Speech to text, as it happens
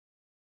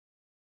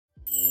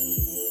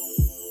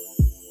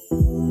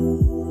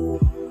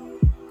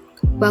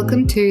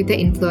Welcome to the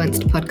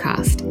Influenced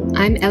podcast.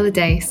 I'm Ella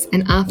Dace,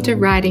 and after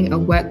riding a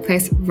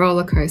workplace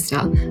roller coaster,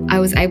 I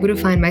was able to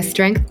find my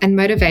strength and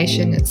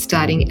motivation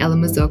starting Ella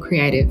Mazur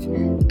Creative,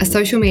 a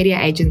social media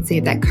agency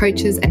that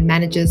coaches and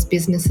manages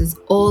businesses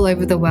all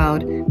over the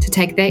world to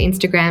take their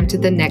Instagram to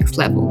the next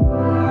level.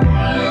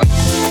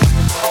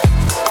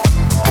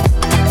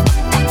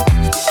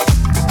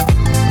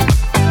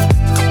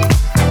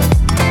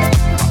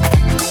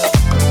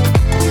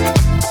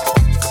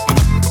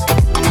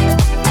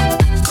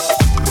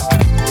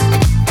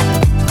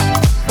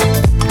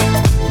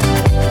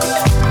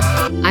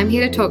 I'm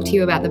here to talk to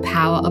you about the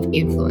power of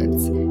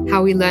influence,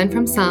 how we learn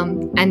from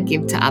some and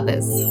give to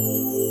others.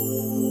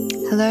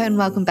 Hello and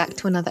welcome back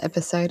to another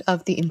episode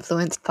of the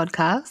Influenced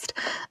podcast.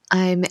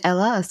 I'm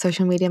Ella, a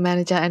social media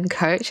manager and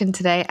coach, and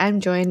today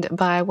I'm joined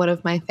by one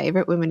of my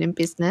favourite women in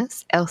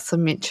business, Elsa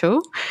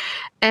Mitchell.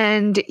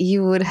 And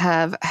you would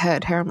have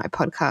heard her on my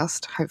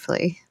podcast,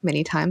 hopefully,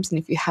 many times. And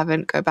if you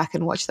haven't, go back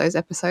and watch those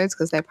episodes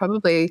because they're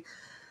probably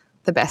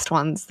the best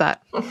ones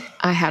that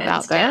I have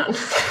out there.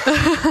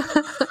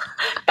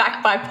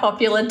 Backed by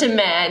popular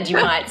demand, you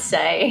might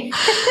say.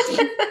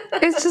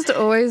 It's just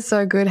always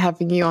so good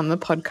having you on the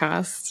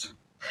podcast.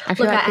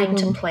 I aim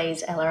to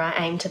please, Ella.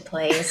 I aim to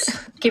please.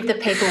 Give the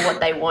people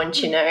what they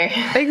want, you know.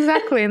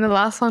 Exactly. And the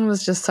last one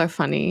was just so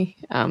funny,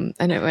 and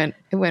it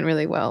went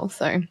really well.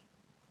 So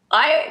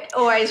I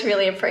always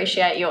really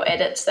appreciate your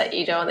edits that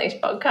you do on these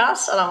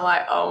podcasts, and I'm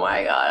like, oh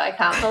my God, I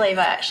can't believe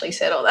I actually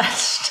said all that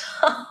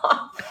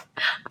stuff.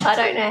 I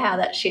don't know how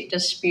that shit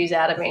just spews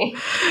out of me.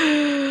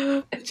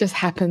 It just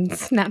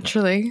happens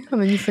naturally,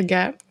 and then you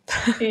forget.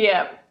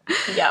 Yep.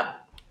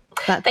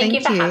 But thank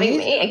you for having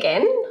me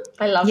again.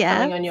 I love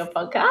coming on your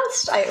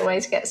podcast. I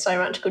always get so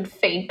much good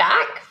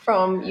feedback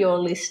from your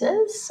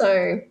listeners.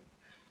 So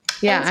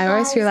yeah, I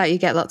always feel like you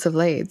get lots of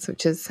leads,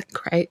 which is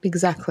great.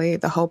 Exactly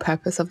the whole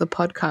purpose of the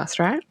podcast,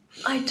 right?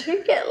 I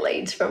do get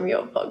leads from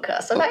your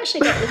podcast. I've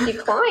actually gotten a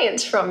few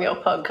clients from your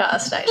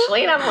podcast,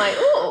 actually, and I'm like,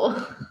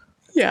 oh,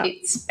 yeah,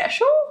 it's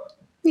special.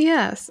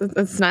 Yes,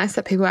 it's nice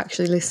that people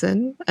actually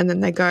listen and then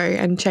they go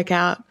and check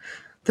out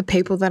the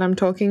people that I'm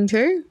talking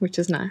to, which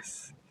is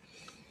nice.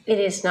 It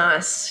is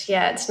nice.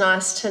 Yeah, it's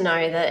nice to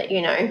know that,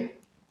 you know,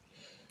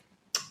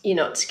 you're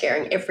not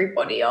scaring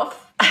everybody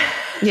off.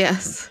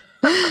 Yes.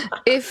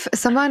 If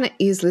someone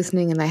is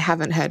listening and they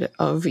haven't heard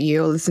of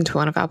you or listened to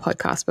one of our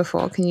podcasts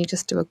before, can you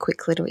just do a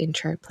quick little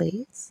intro,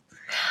 please?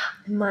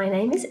 My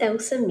name is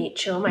Elsa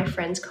Mitchell. My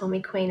friends call me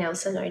Queen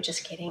Elsa. No,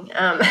 just kidding.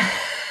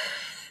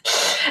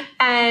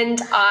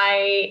 And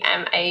I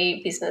am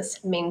a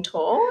business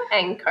mentor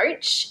and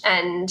coach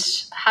and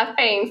have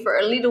been for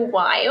a little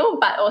while,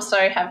 but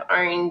also have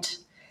owned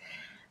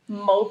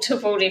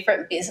multiple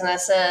different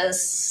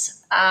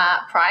businesses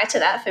prior to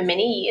that for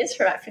many years,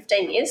 for about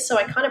 15 years. So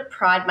I kind of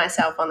pride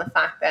myself on the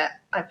fact that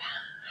I've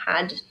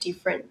had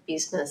different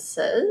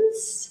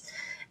businesses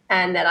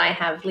and that I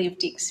have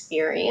lived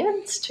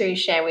experience to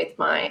share with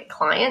my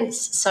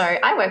clients. So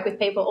I work with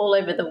people all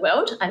over the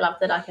world. I love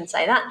that I can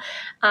say that.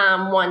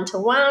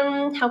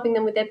 One-to-one, helping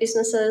them with their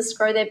businesses,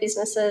 grow their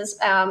businesses,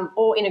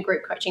 or in a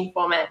group coaching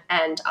format.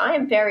 And I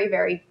am very,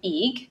 very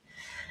big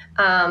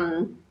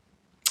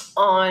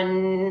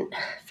on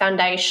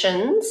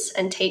foundations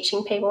and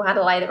teaching people how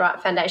to lay the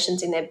right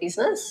foundations in their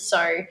business.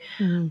 So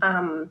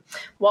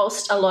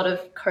whilst a lot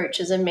of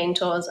coaches and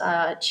mentors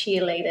are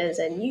cheerleaders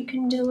and you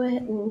can do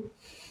it and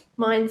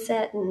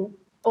mindset and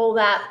all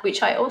that,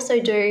 which I also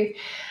do,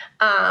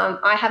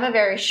 I have a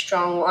very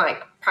strong,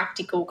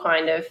 practical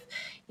kind of,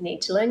 you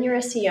need to learn your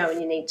SEO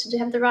and you need to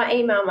have the right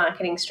email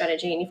marketing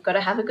strategy and you've got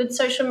to have a good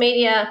social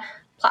media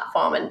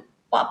platform and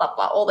blah, blah,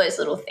 blah, all those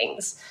little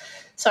things.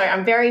 So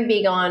I'm very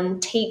big on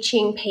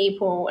teaching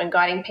people and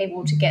guiding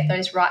people to get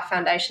those right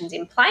foundations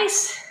in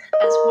place,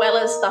 as well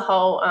as the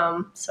whole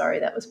sorry,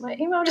 that was my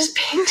email just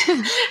pinged,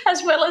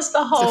 as well as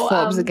the whole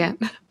Forbes again.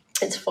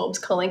 It's Forbes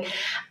calling,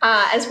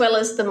 as well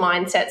as the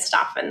mindset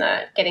stuff and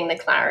the getting the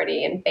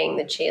clarity and being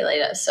the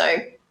cheerleader. So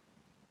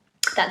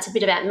that's a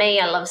bit about me.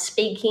 I love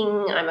speaking.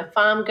 I'm a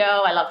farm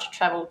girl. I love to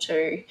travel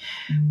to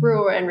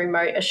rural and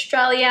remote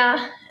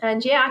Australia.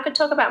 And, yeah, I could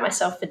talk about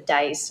myself for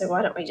days, so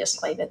why don't we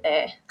just leave it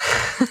there?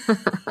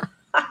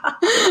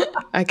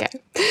 Okay.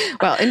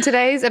 Well, in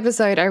today's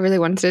episode, I really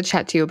wanted to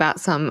chat to you about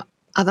some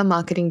other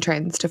marketing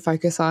trends to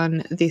focus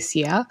on this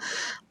year.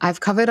 I've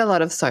covered a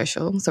lot of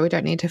social, so we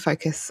don't need to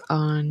focus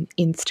on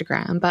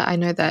Instagram, but I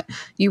know that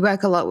you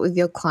work a lot with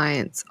your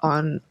clients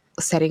on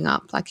setting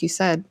up, like you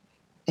said,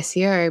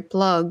 SEO,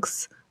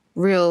 blogs,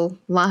 real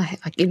life,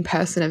 like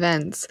in-person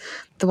events.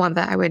 The one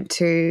that I went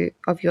to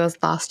of yours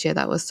last year,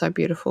 that was so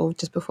beautiful,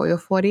 just before your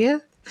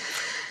 40th.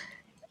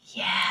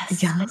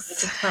 Yes. I need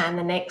to plan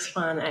the next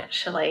one,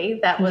 actually.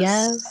 That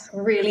was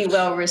really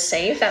well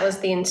received. That was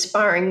the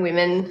Inspiring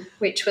Women,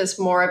 which was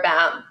more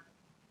about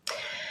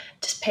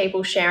just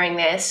people sharing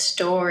their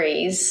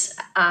stories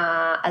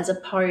as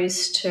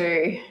opposed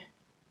to,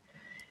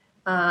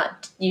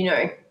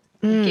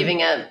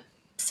 giving a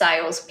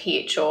sales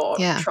pitch or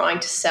trying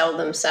to sell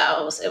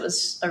themselves. It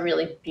was a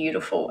really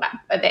beautiful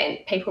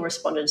event. People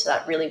responded to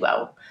that really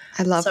well.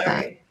 I love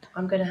that. So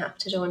I'm going to have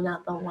to do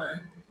another one.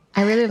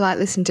 I really like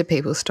listening to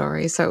people's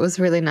stories, so it was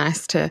really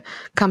nice to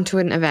come to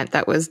an event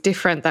that was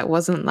different, that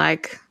wasn't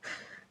like,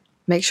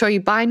 make sure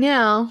you buy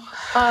now.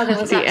 Oh, there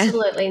was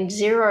absolutely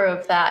zero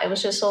of that. It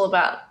was just all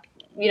about,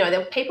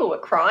 people were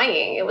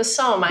crying. It was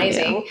so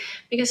amazing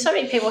because so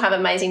many people have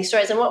amazing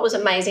stories. And what was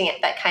amazing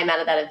that came out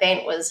of that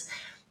event was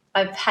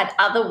I've had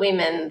other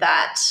women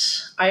that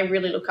I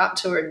really look up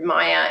to or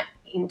admire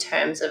in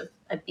terms of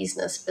a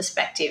business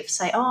perspective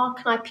say, oh,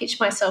 can I pitch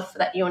myself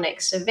for your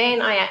next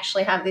event? I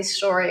actually have this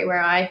story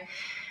where I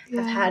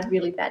have had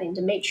really bad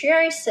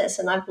endometriosis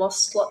and I've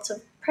lost lots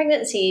of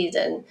pregnancies,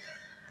 and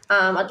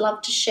I'd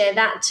love to share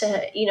that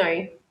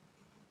to,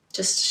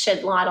 just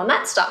shed light on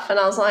that stuff. And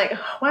I was like,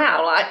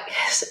 wow, like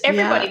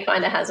everybody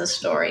kind of has a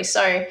story.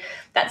 So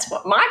that's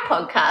what my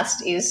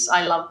podcast is.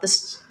 I love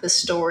the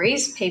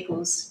stories,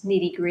 people's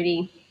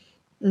nitty-gritty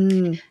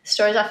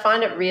stories. I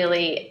find it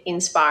really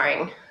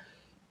inspiring.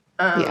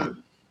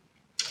 And,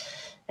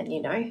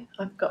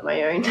 I've got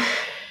my own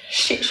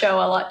shit show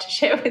I like to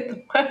share with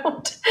the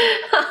world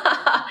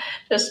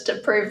just to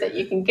prove that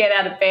you can get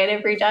out of bed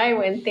every day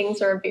when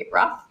things are a bit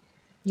rough.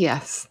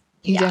 Yes,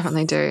 you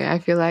definitely do. I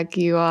feel like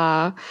you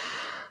are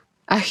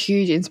a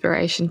huge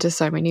inspiration to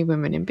so many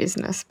women in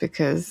business,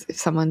 because if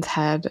someone's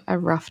had a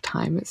rough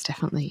time, it's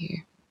definitely you.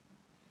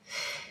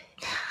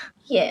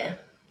 Yeah,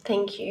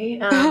 thank you.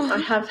 I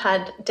have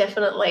had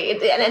definitely,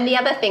 and the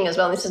other thing as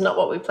well, this is not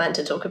what we planned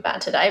to talk about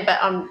today, but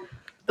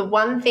the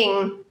one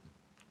thing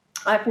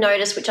I've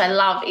noticed, which I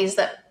love, is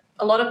that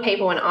a lot of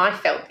people, and I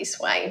felt this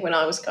way when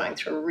I was going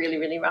through a really,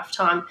 really rough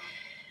time,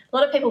 a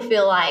lot of people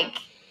feel like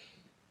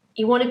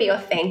you want to be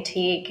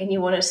authentic and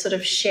you want to sort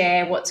of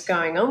share what's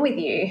going on with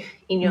you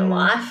in your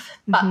life.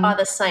 But by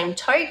the same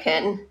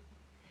token,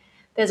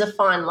 there's a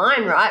fine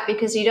line, right?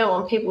 Because you don't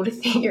want people to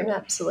think you're an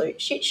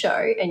absolute shit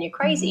show and you're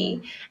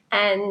crazy.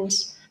 And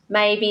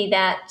maybe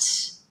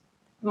that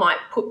might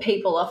put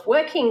people off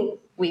working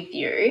with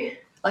you.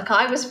 Like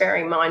I was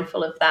very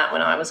mindful of that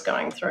when I was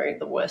going through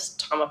the worst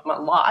time of my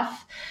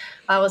life.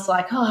 I was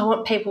like, I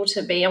want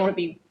to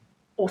be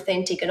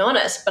authentic and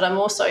honest, but I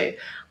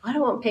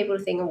don't want people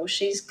to think, well,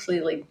 she's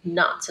clearly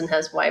nuts and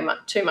has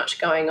too much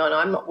going on.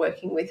 I'm not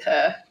working with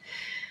her.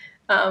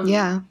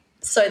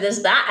 So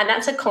there's that, and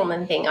that's a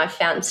common thing I've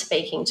found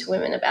speaking to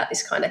women about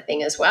this kind of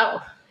thing as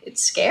well.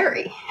 It's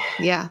scary.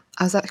 Yeah,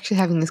 I was actually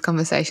having this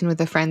conversation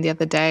with a friend the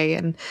other day,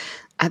 and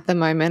at the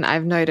moment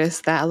I've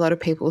noticed that a lot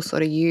of people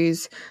sort of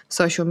use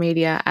social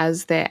media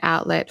as their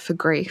outlet for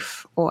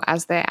grief or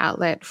as their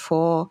outlet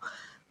for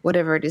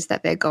whatever it is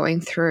that they're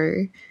going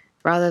through,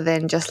 rather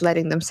than just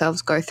letting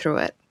themselves go through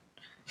it.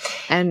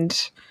 And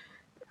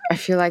I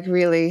feel like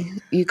really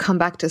you come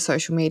back to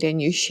social media and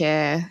you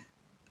share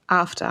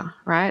after,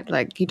 right?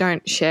 Like you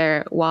don't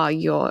share while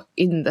you're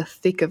in the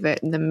thick of it,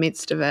 in the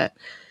midst of it.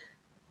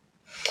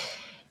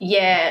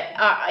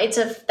 Yeah,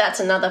 that's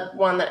another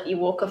one that you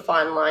walk a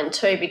fine line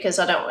too, because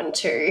I don't want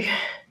to,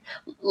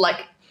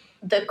 like,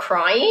 the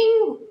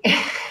crying,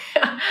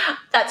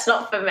 that's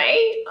not for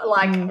me.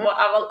 Like,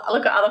 I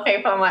look at other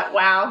people, I'm like,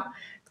 wow,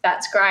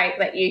 that's great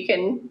that you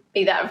can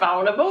be that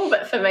vulnerable.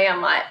 But for me,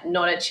 I'm like,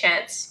 not a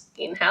chance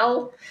in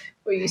hell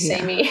will you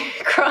see me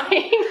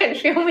crying and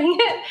filming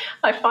it.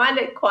 I find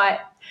it quite,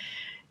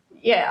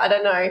 I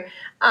don't know.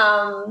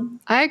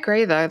 I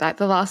agree though, like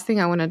the last thing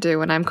I want to do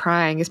when I'm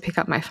crying is pick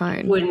up my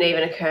phone. Wouldn't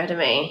even occur to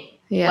me.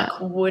 Yeah.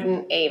 Like,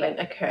 wouldn't even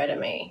occur to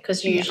me.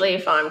 Because usually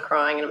if I'm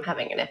crying and I'm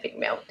having an epic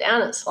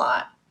meltdown, it's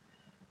like,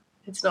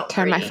 it's not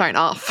turn my phone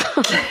off.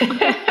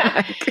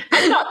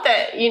 And not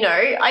that,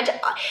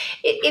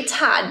 it's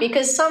hard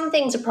because some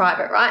things are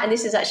private, right? And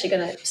this is actually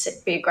going to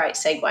be a great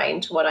segue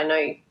into what I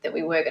know that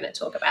we were going to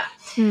talk about.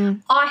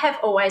 I have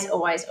always,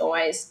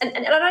 and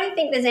I don't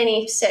think there's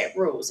any set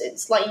rules.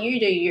 It's like you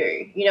do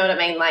you. You know what I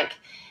mean? Like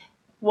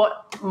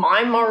what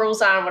my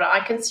morals are and what I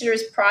consider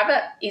as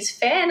private is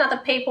fair, and other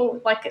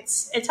people, like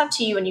it's up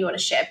to you and you want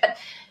to share. But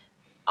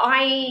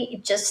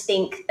I just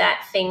think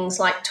that things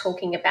like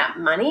talking about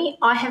money,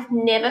 I have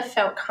never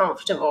felt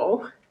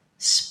comfortable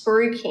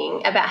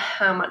spruiking about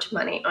how much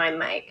money I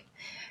make.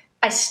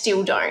 I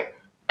still don't.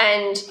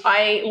 And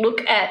I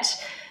look at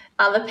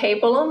other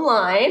people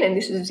online, and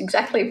this is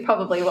exactly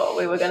probably what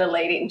we were going to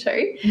lead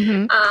into.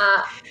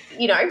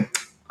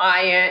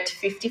 I earned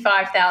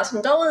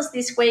 $55,000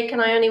 this week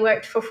and I only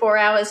worked for 4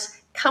 hours.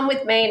 Come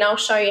with me and I'll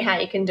show you how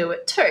you can do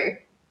it too.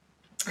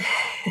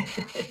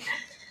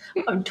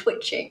 I'm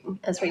twitching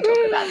as we talk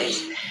about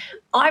this.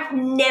 I've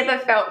never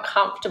felt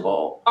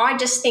comfortable. I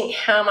just think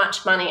how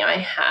much money I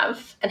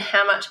have and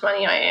how much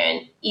money I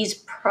earn is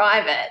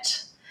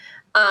private.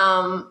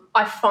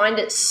 I find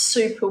it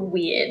super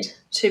weird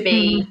to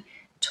be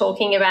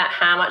talking about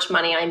how much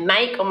money I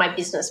make or my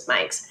business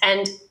makes.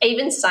 And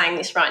even saying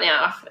this right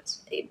now,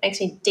 it makes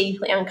me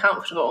deeply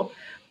uncomfortable.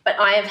 But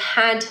I have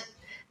had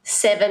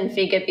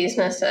 7-figure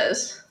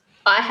businesses.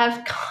 I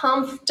have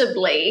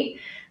comfortably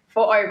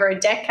for over a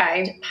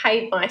decade,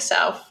 paid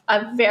myself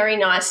a very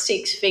nice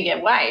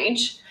 6-figure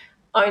wage,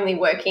 only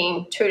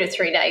working 2 to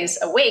 3 days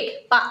a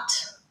week.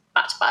 But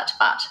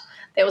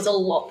there was a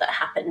lot that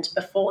happened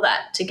before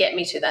that to get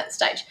me to that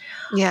stage.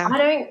 Yeah. I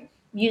don't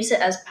use it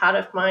as part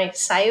of my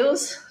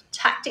sales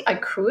tactic. I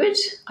could.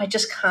 I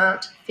just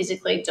can't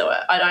physically do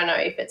it. I don't know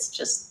if it's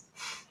just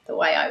the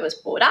way I was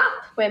brought up,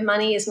 where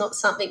money is not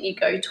something you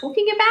go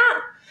talking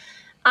about.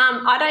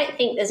 I don't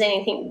think there's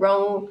anything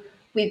wrong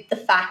with the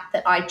fact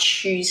that I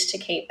choose to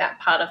keep that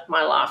part of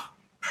my life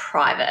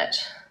private.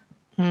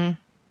 I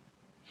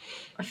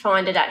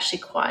find it actually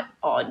quite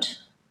odd.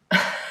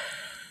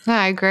 No,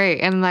 I agree.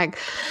 And like,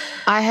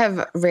 I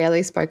have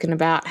rarely spoken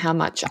about how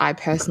much I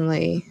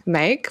personally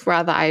make.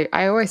 Rather,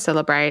 I always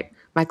celebrate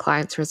my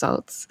clients'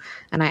 results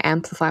and I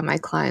amplify my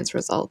clients'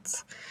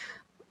 results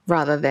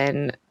rather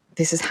than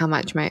this is how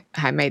much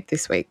I made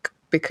this week,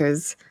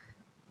 because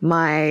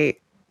my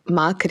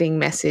marketing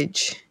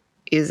message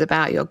is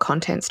about your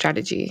content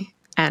strategy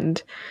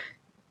and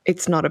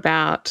it's not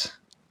about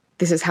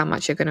this is how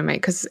much you're going to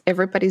make, because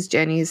everybody's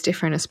journey is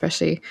different,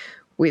 especially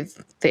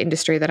with the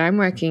industry that I'm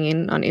working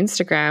in on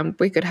Instagram.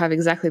 We could have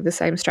exactly the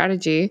same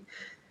strategy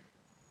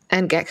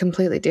and get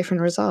completely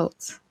different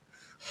results.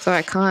 So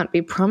I can't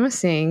be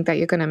promising that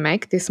you're going to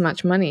make this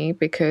much money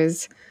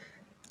because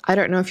I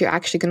don't know if you're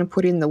actually going to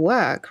put in the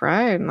work,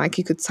 right? And like,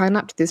 you could sign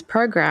up to this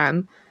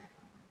program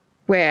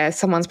where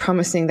someone's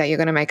promising that you're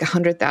going to make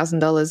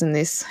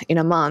 $100,000 in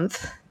a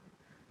month,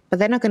 but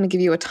they're not going to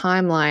give you a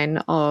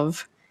timeline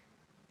of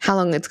how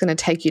long it's going to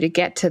take you to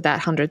get to that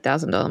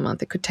 $100,000 a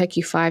month. It could take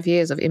you 5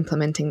 years of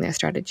implementing their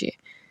strategy.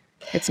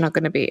 It's not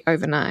going to be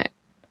overnight.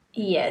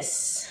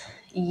 Yes.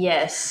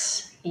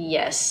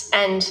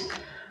 And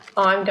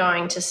I'm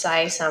going to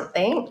say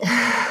something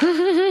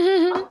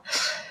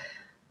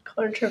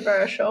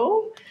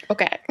controversial.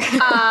 Okay.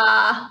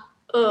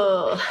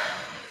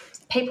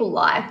 People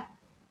lie.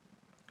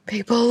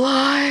 People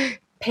lie.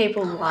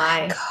 People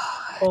lie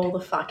all the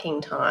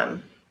fucking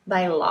time.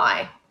 They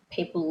lie.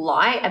 People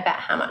lie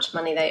about how much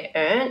money they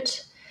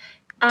earned.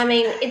 I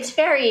mean, it's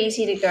very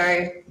easy to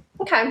go,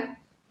 okay,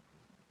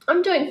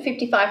 I'm doing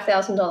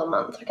 $55,000 a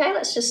month. Okay,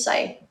 let's just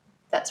say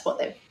that's what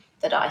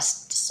that I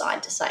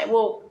decide to say.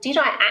 Well, did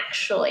I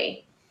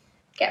actually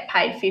get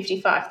paid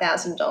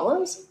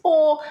 $55,000,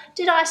 or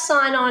did I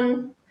sign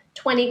on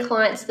 20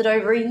 clients that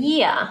over a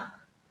year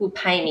will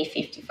pay me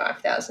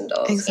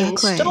 $55,000 in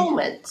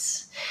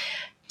installments?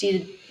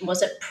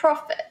 Was it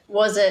profit?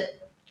 Was it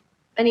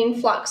an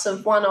influx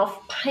of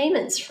one-off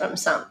payments from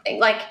something?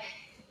 Like,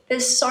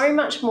 there's so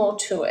much more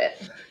to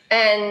it.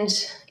 And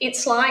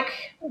it's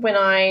like when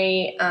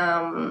I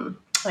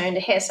owned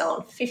a hair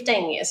salon for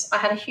 15 years. I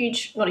had I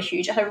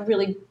had a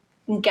really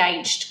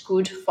engaged,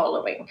 good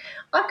following.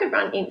 I could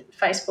run in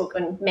Facebook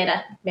and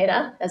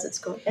Meta, as it's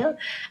called now,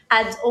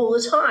 ads all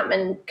the time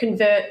and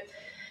convert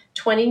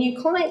 20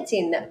 new clients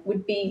in that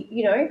would be,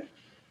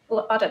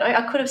 I don't know,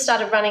 I could have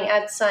started running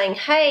ads saying,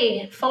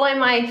 hey, follow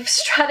my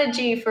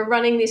strategy for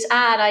running this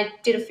ad. I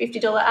did a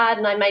 $50 ad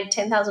and I made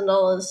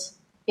 $10,000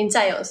 in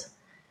sales.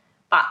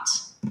 But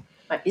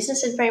my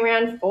business has been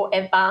around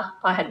forever.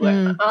 I had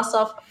worked my ass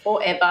off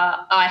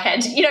forever. I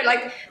had,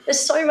 there's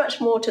so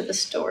much more to the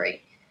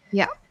story.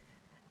 Yeah.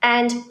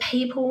 And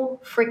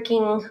people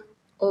freaking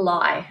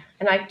lie.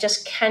 And I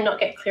just cannot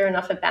get clear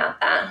enough about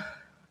that.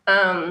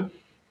 And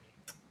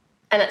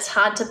it's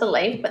hard to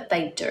believe, but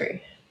they do.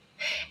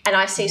 And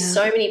I see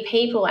so many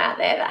people out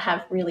there that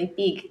have really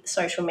big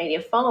social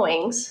media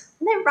followings,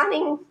 and they're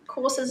running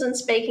courses and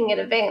speaking at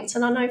events,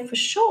 and I know for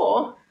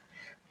sure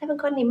they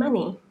haven't got any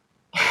money.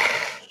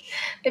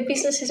 Their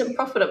business isn't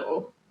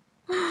profitable.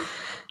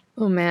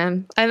 Oh,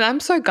 man. And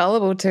I'm so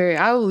gullible too.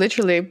 I will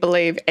literally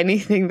believe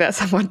anything that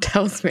someone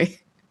tells me,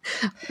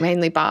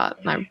 mainly Bart.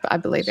 I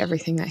believe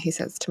everything that he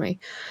says to me.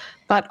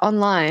 But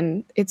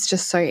online, it's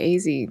just so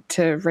easy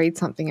to read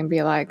something and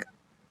be like,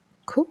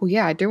 cool,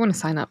 yeah, I do want to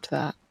sign up to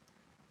that.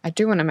 I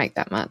do want to make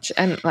that much.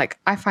 And like,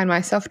 I find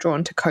myself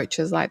drawn to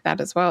coaches like that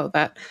as well.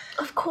 That,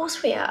 of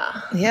course we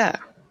are. Yeah.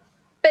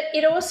 But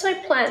it also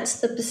plants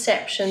the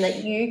perception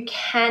that you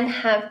can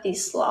have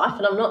this life.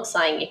 And I'm not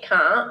saying you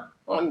can't.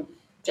 I'm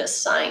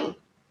just saying,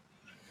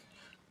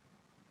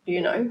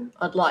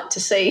 I'd like to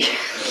see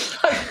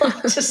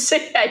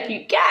how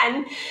you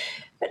can.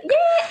 But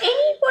yeah,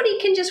 anybody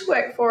can just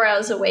work 4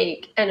 hours a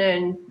week and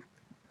earn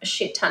a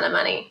shit ton of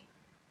money.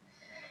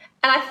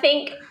 And I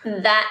think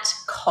that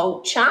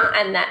culture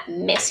and that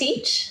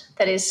message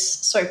that is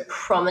so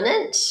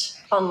prominent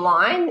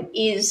online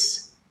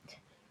is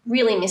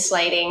really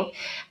misleading,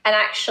 and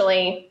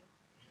actually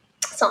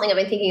something I've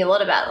been thinking a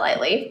lot about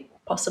lately,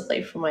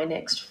 possibly for my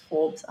next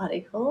Forbes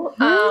article,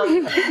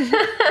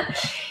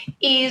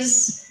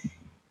 is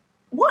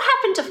what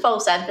happened to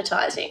false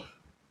advertising?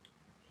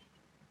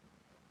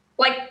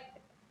 Like,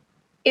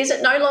 is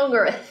it no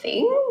longer a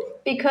thing?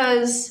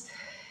 Because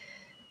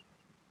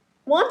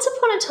once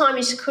upon a time,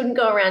 you just couldn't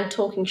go around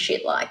talking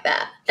shit like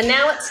that. And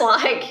now it's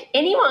like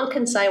anyone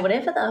can say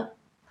whatever the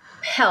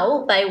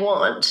hell they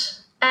want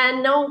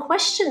and no one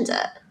questions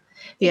it.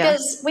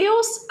 Because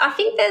I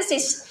think there's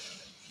this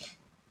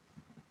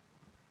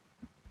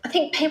I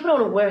think people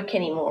don't want to work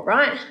anymore,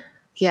 right?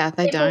 Yeah,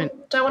 they don't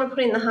want to put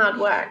in the hard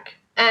work.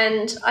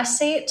 And I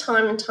see it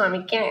time and time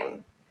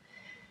again.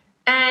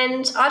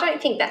 And I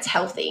don't think that's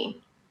healthy.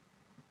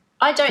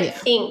 I don't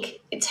think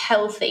it's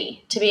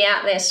healthy to be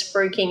out there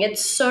spruiking.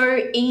 It's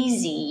so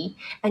easy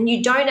and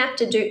you don't have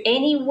to do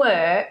any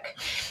work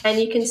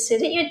and you can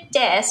sit at your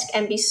desk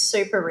and be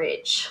super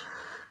rich.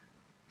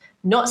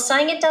 Not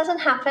saying it doesn't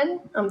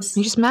happen.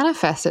 You just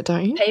manifest it,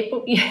 don't you?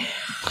 People, yeah.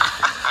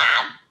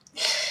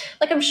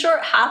 Like, I'm sure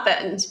it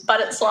happens,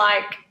 but it's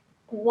like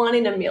 1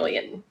 in a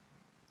million.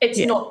 It's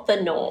not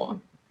the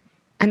norm.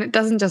 And it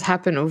doesn't just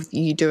happen with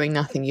you doing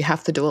nothing. You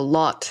have to do a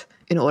lot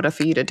in order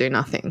for you to do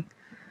nothing.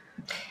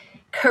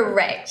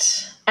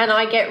 Correct. And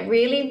I get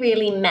really,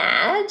 really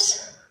mad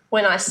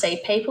when I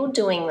see people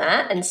doing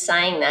that and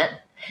saying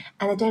that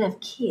and they don't have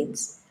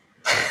kids.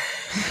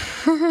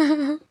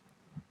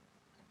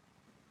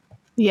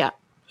 Yeah.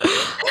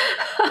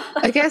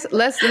 I guess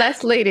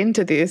let's lead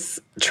into this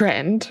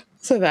trend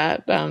so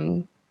that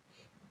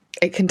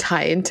it can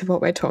tie into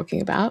what we're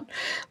talking about.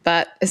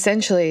 But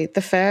essentially,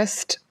 the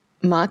first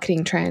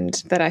marketing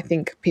trend that I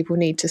think people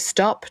need to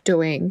stop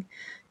doing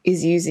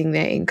is using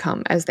their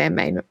income as their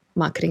main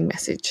marketing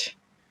message,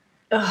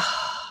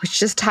 which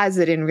just ties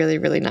it in really,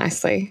 really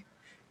nicely.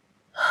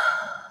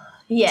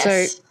 Yes.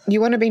 So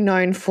you want to be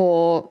known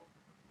for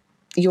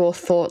your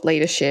thought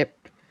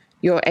leadership,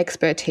 your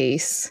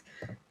expertise,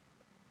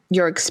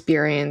 your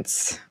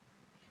experience,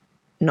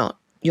 not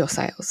your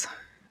sales.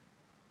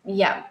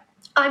 Yeah.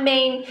 I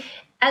mean,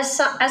 as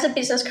a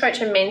business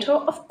coach and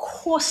mentor, of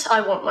course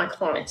I want my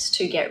clients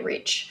to get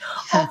rich.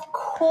 Yeah. Of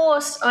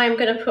course I'm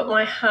going to put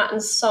my heart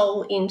and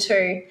soul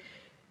into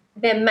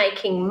them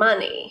making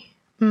money.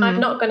 I'm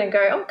not going to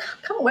go, oh,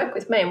 come work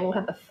with me and we'll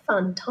have a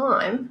fun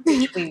time,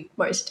 which we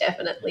most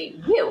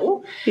definitely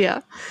will.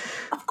 Yeah.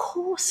 Of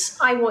course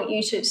I want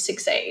you to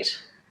succeed.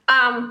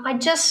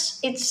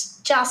 It's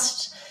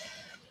just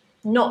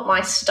not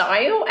my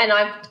style. And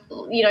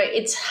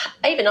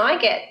I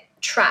get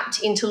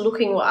trapped into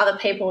looking what other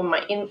people in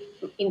my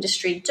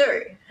industry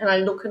do. And I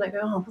look and I go,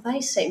 oh, well, they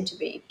seem to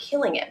be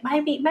killing it.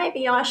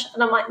 Maybe I should.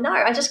 And I'm like, no,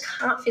 I just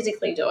can't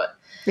physically do it.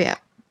 Yeah.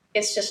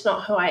 It's just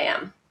not who I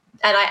am.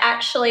 And I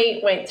actually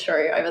went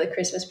through over the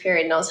Christmas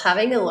period and I was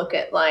having a look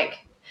at, like,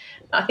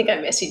 I think I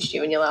messaged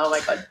you and you're like, oh, my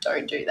God,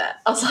 don't do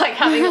that. I was like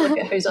having a look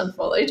at who's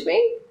unfollowed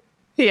me.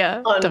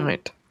 Yeah,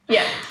 don't.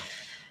 Yeah.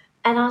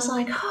 And I was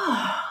like,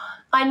 oh,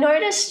 I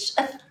noticed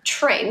a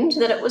trend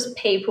that it was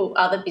people,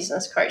 other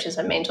business coaches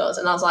and mentors.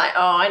 And I was like, oh,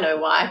 I know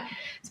why.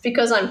 It's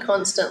because I'm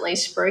constantly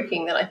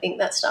spruiking that I think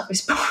that stuff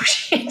is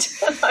bullshit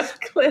and I've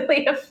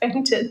clearly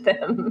offended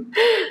them.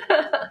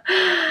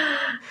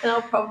 And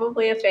I'll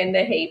probably offend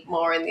a heap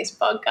more in this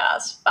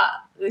podcast, but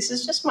this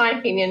is just my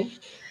opinion.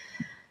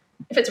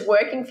 If it's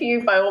working for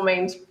you, by all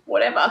means,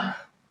 whatever.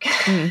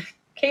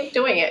 Keep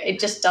doing it. It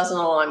just doesn't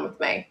align with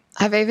me.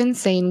 I've even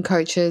seen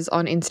coaches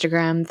on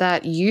Instagram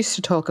that used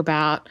to talk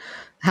about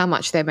how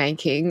much they're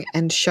making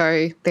and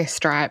show their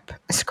Stripe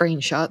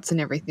screenshots and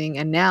everything.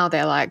 And now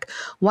they're like,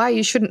 why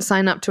you shouldn't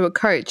sign up to a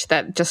coach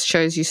that just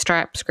shows you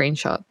Stripe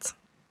screenshots.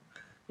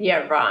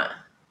 Yeah, right.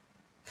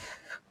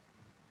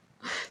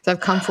 So I've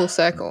come full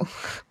circle.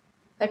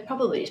 They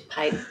probably just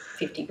paid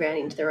 50 grand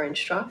into their own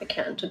Stripe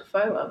account and took a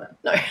photo of it.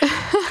 No.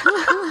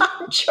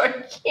 I'm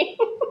joking.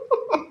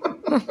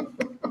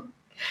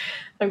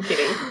 I'm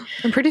kidding.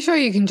 I'm pretty sure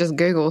you can just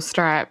Google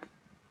Stripe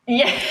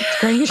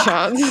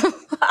screenshots.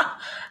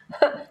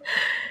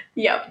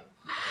 Yep.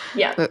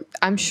 Yeah. But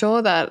I'm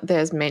sure that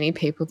there's many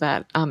people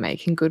that are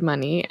making good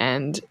money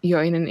and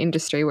you're in an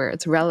industry where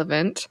it's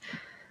relevant.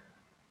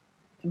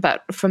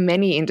 But for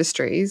many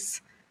industries,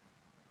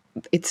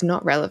 it's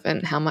not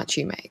relevant how much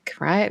you make,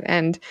 right?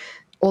 And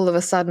all of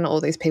a sudden,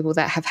 all these people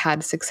that have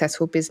had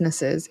successful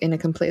businesses in a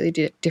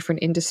completely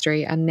different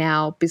industry are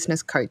now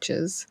business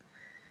coaches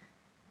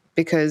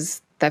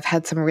because they've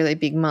had some really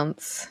big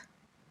months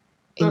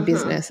in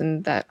business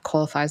and that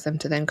qualifies them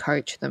to then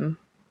coach them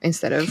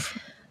instead of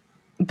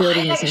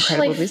building this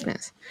incredible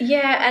business.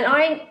 Yeah, and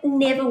I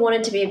never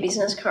wanted to be a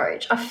business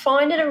coach. I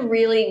find it a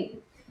really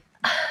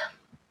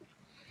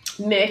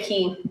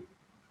murky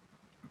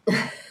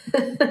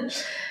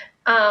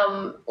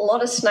a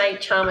lot of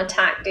snake charmer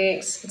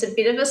tactics. It's a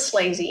bit of a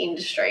sleazy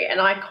industry,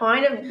 and I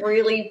kind of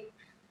really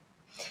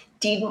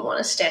didn't want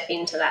to step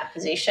into that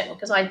position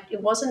because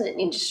it wasn't an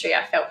industry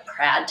I felt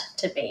proud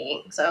to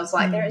be in. So I was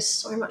like, there is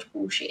so much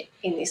bullshit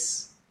in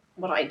this,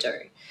 what I do.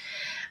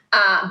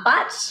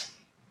 But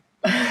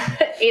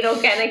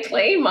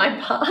inorganically, my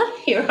path,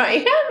 here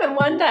I am. And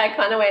one day I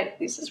kind of went,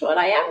 this is what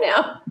I am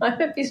now. I'm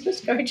a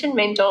business coach and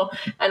mentor,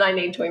 and I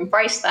need to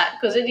embrace that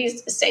because it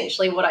is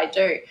essentially what I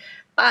do.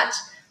 But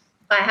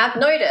I have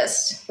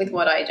noticed with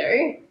what I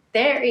do,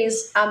 there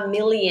is a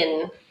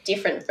million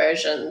different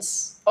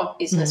versions of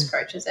business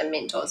coaches and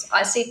mentors.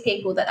 I see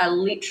people that are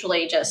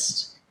literally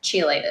just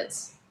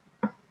cheerleaders,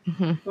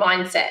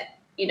 mindset.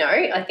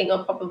 I think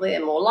are probably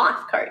they're more life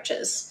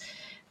coaches.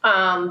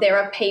 There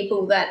are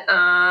people that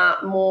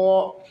are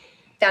more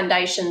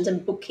foundations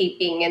and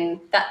bookkeeping, and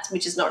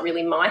which is not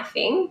really my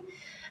thing.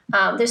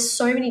 There's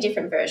so many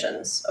different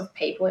versions of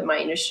people in my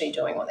industry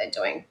doing what they're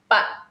doing.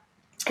 But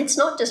it's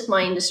not just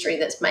my industry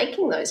that's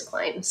making those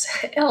claims,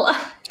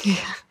 Ella.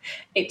 Yeah.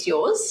 It's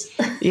yours.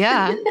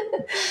 Yeah,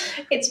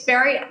 It's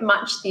very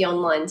much the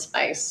online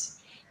space.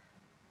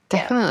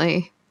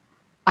 definitely.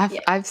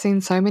 Yeah. I've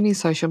seen so many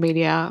social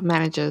media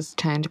managers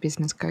turned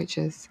business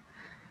coaches.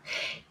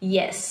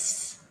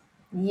 Yes.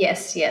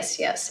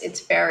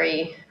 It's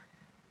very,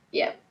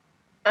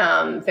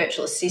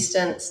 virtual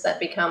assistants that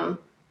become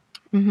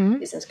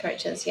business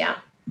coaches. Yeah.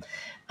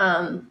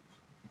 And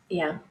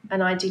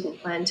I didn't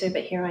plan to,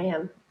 but here I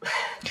am.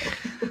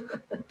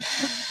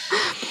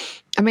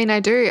 I mean, I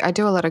do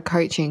a lot of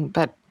coaching,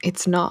 but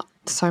it's not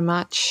so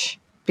much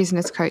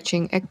business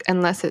coaching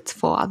unless it's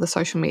for other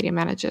social media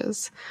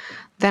managers.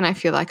 Then I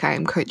feel like I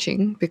am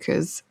coaching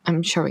because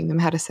I'm showing them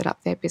how to set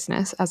up their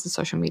business as a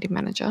social media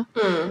manager,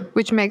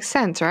 which makes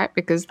sense, right?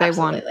 Because they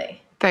want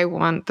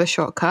the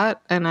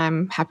shortcut, and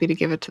I'm happy to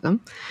give it to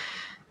them.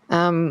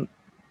 But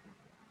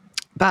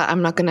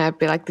I'm not going to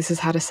be like, this is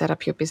how to set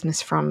up your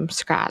business from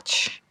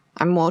scratch.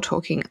 I'm more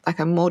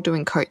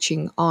doing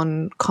coaching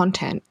on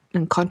content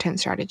and content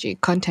strategy,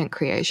 content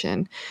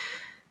creation,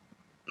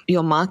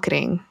 your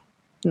marketing,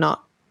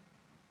 not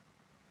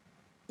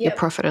your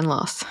profit and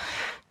loss.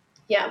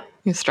 Yeah.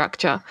 Your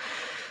structure.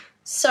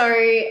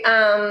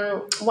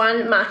 So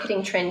one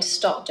marketing trend to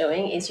stop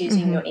doing is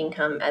using your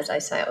income as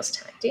a sales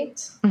tactic.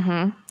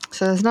 So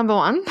there's number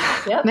one.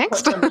 Yep.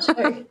 Next. What's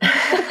number 2?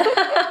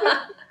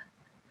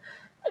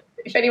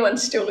 If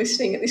anyone's still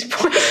listening at this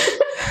point.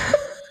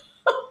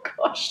 Oh,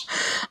 gosh.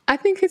 I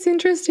think it's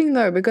interesting,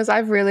 though, because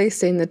I've really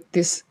seen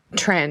this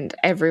trend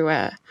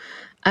everywhere.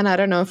 And I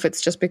don't know if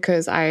it's just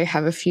because I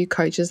have a few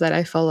coaches that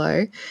I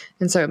follow.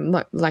 And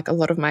so like a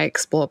lot of my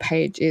explore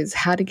page is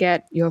how to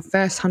get your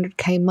first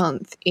 100K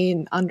month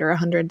in under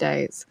 100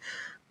 days.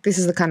 This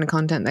is the kind of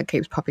content that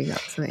keeps popping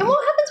up for me. And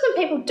what happens when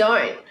people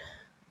don't?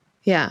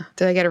 Yeah.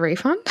 Do they get a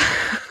refund?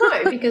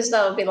 No, because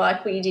they'll be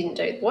like, well, you didn't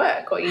do the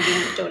work, or you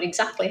didn't do it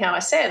exactly how I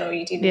said, or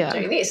you didn't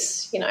do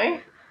this,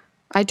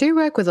 I do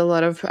work with a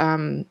lot of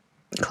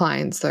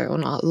clients, though, or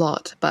not a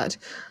lot, but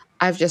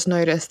I've just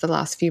noticed the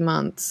last few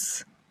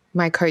months,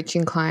 my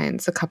coaching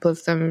clients, a couple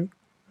of them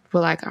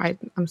were like,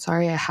 I'm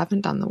sorry, I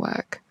haven't done the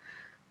work.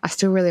 I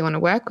still really want to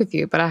work with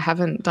you, but I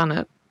haven't done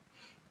it.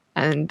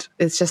 And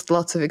it's just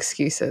lots of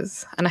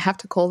excuses. And I have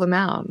to call them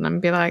out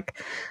and be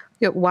like,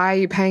 why are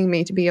you paying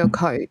me to be your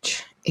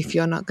coach if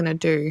you're not going to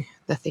do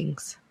the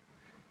things?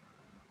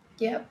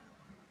 Yep.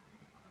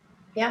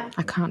 Yeah.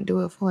 I can't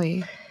do it for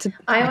you.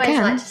 I always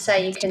like to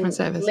say you can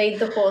lead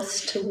the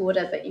horse to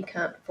water, but you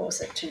can't force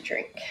it to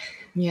drink.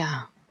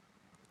 Yeah.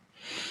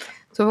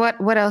 So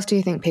what else do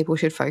you think people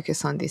should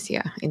focus on this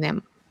year in their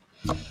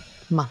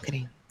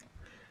marketing?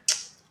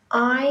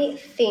 I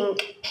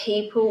think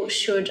people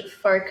should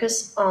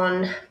focus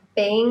on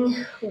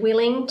being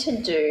willing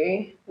to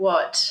do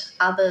what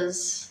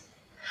others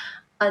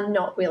are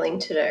not willing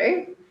to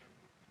do.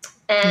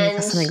 And give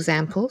us some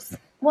examples.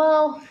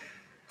 Well,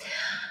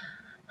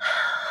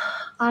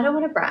 I don't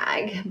want to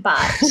brag,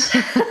 but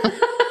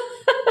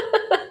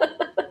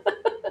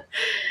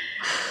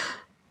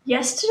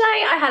yesterday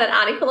I had an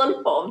article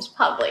on Forbes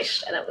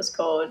published, and it was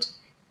called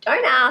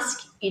 "Don't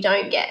Ask, You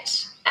Don't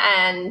Get,"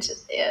 and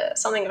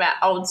something about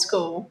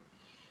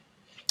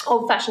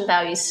old-fashioned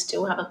values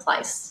still have a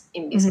place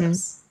in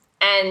business.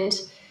 And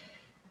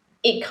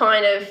it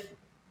kind of,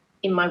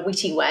 in my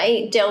witty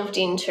way, delved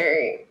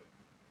into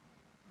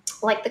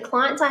like the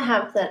clients I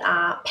have that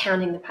are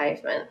pounding the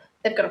pavement.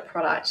 They've got a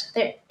product.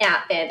 They're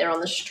out there. They're on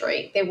the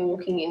street. They're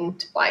walking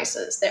into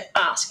places. They're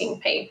asking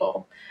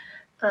people.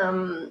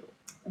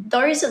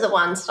 Those are the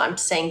ones that I'm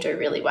seeing do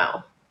really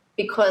well,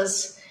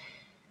 because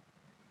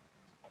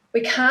we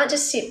can't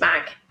just sit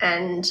back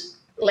and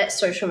let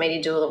social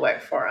media do all the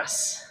work for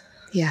us.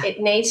 Yeah.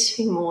 It needs to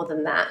be more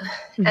than that.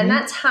 And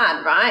that's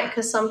hard, right?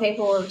 Because some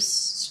people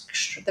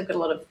they've got a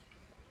lot of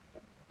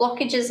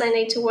blockages they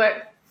need to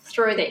work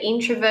through. They're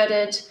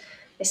introverted.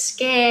 They're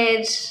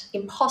scared,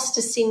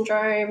 imposter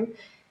syndrome.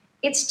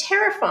 It's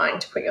terrifying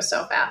to put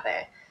yourself out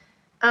there.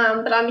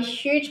 But I'm a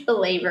huge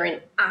believer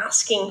in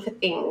asking for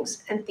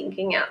things and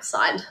thinking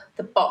outside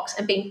the box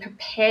and being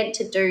prepared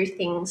to do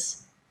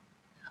things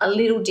a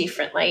little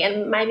differently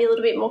and maybe a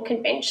little bit more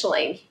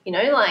conventionally.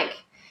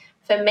 Like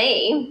for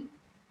me,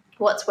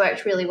 what's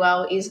worked really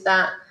well is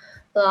that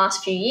the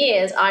last few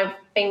years I've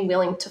been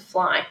willing to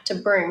fly to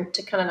Broome,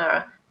 to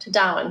Kununurra, to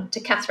Darwin, to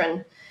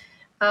Katherine,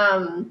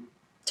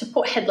 to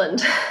Port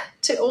Hedland,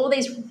 to all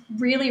these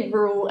really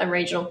rural and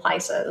regional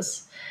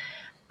places,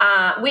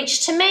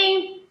 which to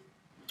me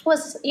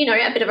was,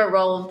 a bit of a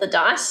roll of the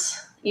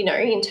dice,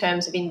 in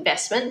terms of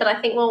investment. But I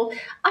think, well,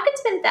 I could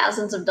spend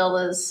thousands of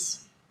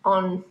dollars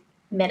on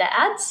meta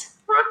ads,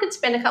 or I could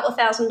spend a couple of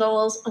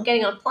 $1,000s on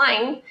getting on a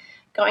plane,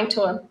 going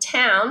to a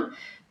town,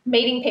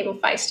 meeting people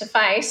face to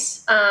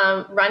face,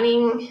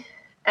 running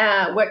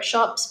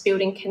workshops,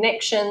 building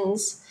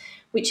connections,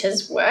 which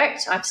has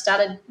worked. I've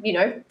started,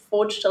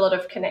 forged a lot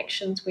of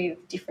connections with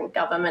different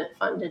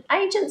government-funded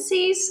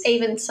agencies,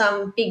 even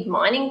some big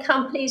mining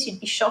companies. You'd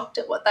be shocked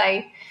at what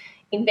they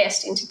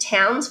invest into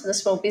towns for the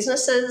small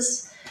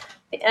businesses.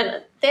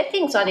 And they're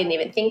things I didn't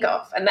even think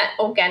of, and that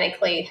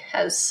organically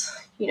has,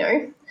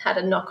 had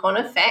a knock-on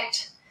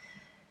effect.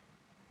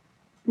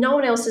 No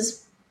one else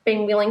has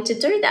been willing to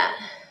do that.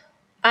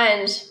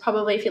 And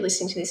probably if you're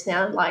listening to this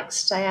now, like,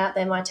 stay out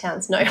there, my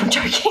towns. No, I'm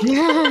joking.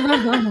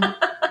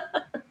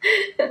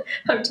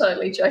 I'm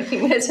totally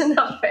joking. There's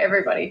enough for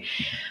everybody.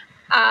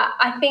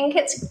 I think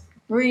it's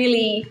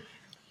really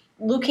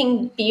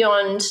looking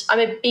beyond. I'm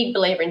a big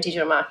believer in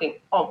digital marketing,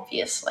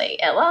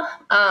 obviously, Ella.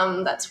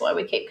 That's why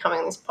we keep coming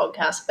on this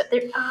podcast. But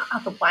there are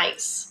other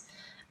ways.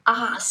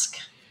 Ask,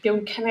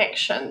 build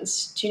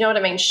connections. Do you know what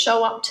I mean?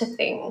 Show up to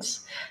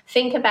things.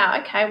 Think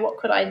about, okay, what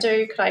could I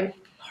do? Could I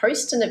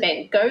host an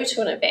event, go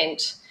to an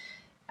event?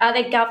 Are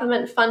there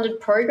government-funded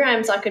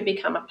programs I could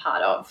become a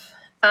part of?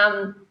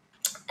 And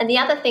the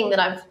other thing that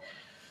I've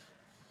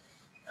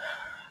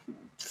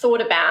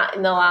thought about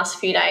in the last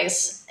few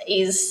days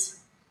is,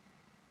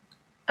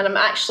 and I'm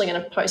actually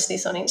going to post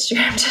this on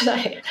Instagram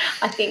today,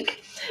 I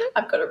think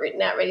I've got it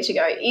written out ready to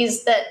go,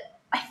 is that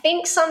I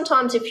think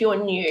sometimes if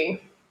you're new,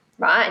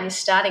 right, and you're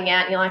starting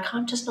out and you're like,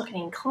 I'm just not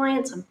getting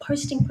clients, I'm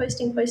posting on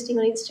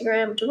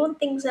Instagram, I'm doing all the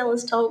things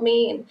Ella's told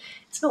me and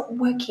it's not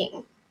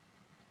working.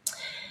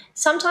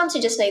 Sometimes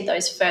you just need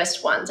those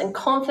first ones, and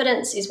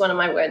confidence is one of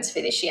my words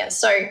for this year.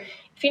 So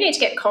if you need to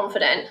get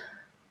confident,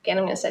 again,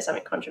 I'm going to say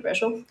something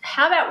controversial.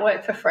 How about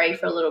work for free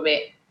for a little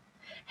bit?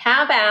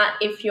 How about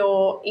if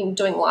you're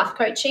doing life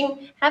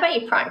coaching, how about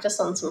you practice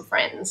on some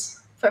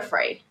friends for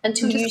free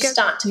until you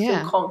start to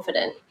feel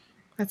confident?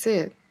 That's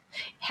it.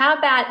 How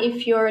about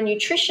if you're a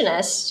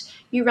nutritionist,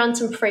 you run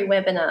some free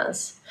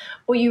webinars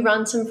or you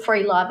run some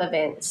free live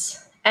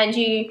events and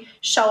you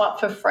show up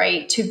for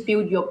free to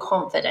build your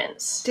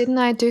confidence? Didn't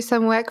I do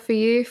some work for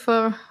you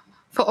for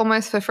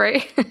almost for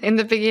free in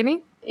the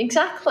beginning?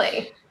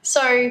 Exactly.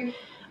 So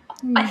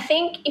I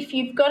think if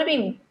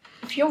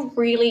you're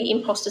really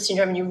imposter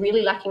syndrome and you're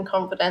really lacking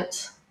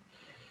confidence,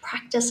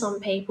 practice on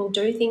people,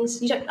 do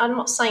things. I'm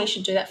not saying you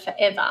should do that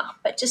forever,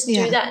 but just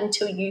do that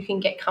until you can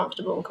get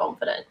comfortable and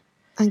confident.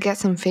 And get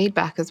some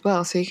feedback as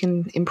well so you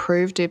can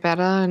improve, do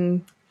better.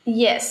 And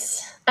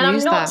yes. And I'm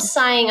not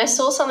saying, I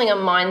saw something on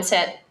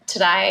Mindset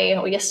today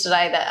or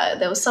yesterday that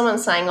there was someone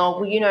saying,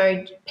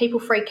 people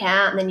freak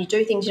out and then you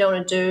do things you don't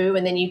want to do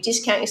and then you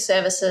discount your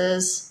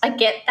services. I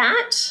get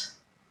that.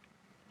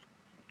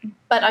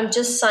 But I'm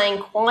just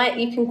saying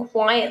you can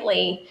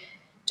quietly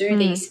do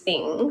these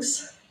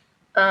things.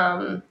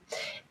 And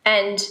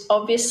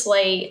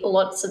obviously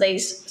lots of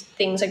these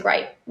things are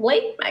great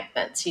lead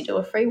magnets. You do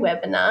a free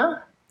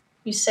webinar,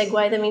 you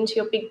segue them into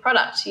your big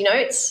product.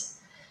 You're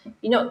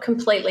not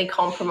completely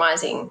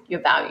compromising your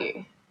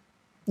value.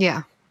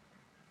 Yeah,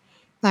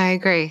 I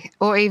agree.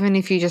 Or even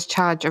if you just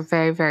charge a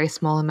very, very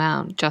small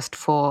amount just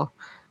for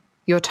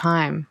your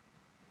time.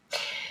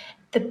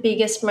 The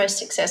biggest, most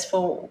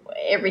successful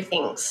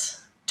everything's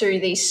do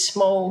these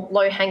small,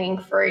 low-hanging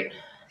fruit,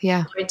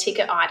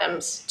 low-ticket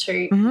items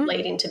to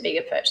lead into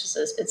bigger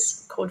purchases.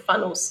 It's called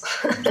funnels.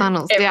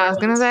 Funnels. Yeah, I was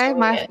going to say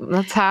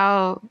that's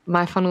how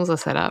my funnels are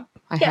set up.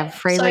 I have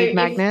free lead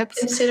magnets.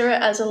 Consider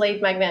it as a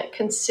lead magnet.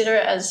 Consider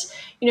it as,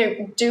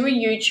 do a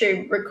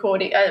YouTube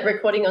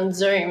recording on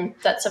Zoom.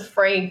 That's a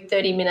free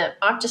 30-minute.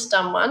 I've just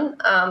done one.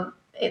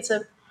 It's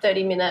a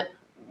 30-minute,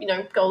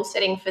 goal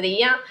setting for the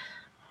year.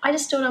 I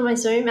just do it on my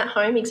Zoom at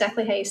home,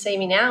 exactly how you see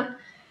me now.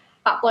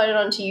 Upload it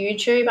onto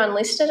YouTube,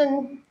 unlisted,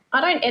 and I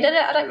don't edit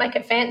it. I don't make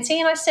it fancy,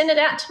 and I send it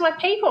out to my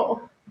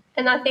people.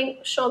 And I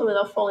think surely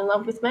they'll fall in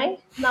love with me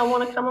and they'll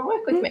want to come and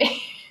work with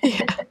me.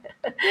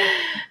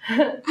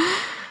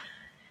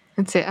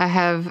 That's it. I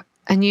have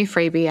a new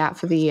freebie out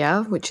for the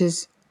year, which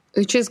is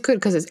good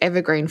because it's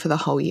evergreen for the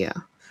whole year.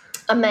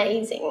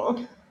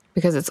 Amazing.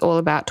 Because it's all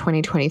about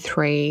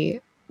 2023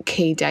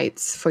 key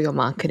dates for your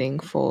marketing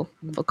for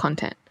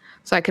content.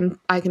 So I can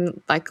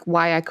like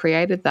why I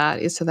created that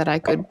is so that I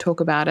could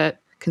talk about it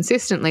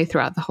consistently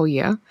throughout the whole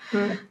year,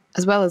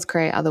 as well as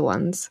create other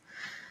ones.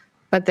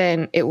 But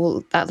then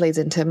that leads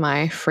into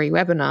my free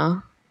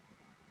webinar,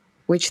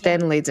 which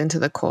then leads into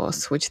the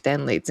course, which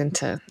then leads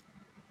into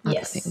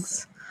other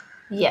things.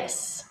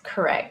 Yes,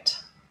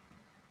 correct.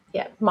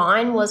 Yeah,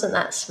 mine wasn't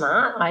that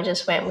smart. I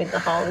just went with the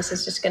whole, this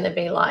is just going to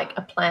be like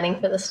a planning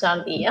for the start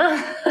of the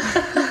year.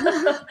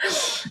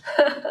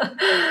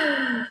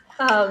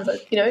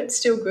 But, it's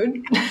still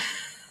good.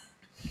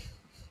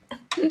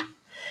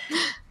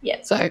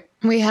 Yeah. So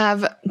we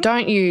have,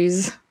 don't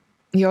use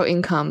your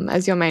income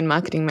as your main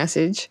marketing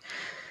message.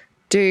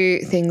 Do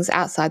things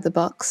outside the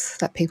box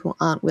that people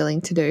aren't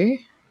willing to do.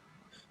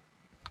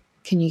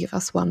 Can you give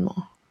us one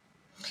more?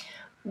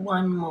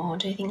 One more.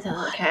 Do things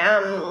okay.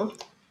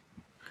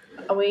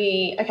 Are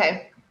we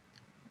okay?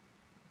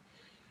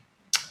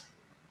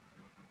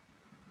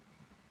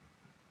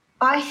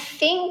 I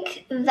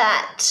think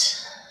that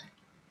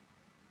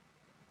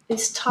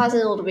this ties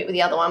in a little bit with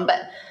the other one,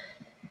 but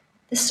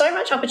there's so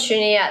much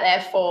opportunity out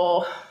there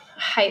for,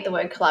 I hate the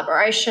word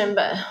collaboration,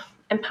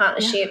 and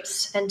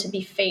partnerships and to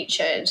be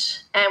featured.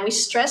 And we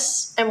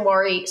stress and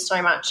worry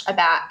so much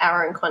about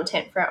our own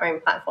content for our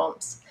own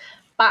platforms.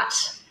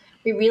 But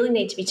we really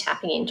need to be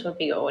tapping into a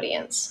bigger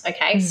audience.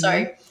 Okay,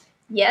 so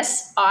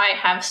yes, I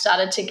have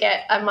started to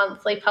get a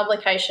monthly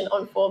publication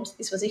on Forbes.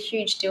 This was a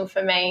huge deal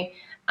for me.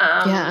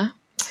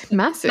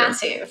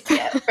 Massive.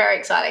 Yeah, very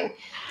exciting.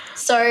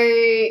 So,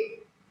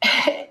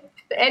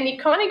 and you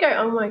kind of go,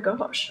 oh my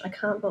gosh, I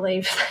can't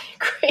believe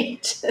they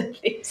agreed to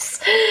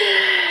this.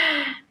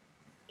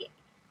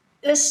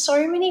 There's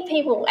so many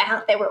people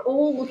out there. We're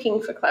all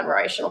looking for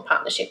collaboration or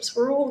partnerships.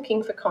 We're all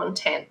looking for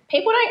content.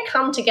 People don't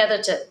come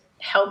together to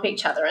help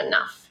each other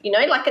enough.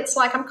 It's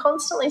like I'm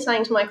constantly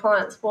saying to my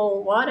clients,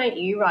 well, why don't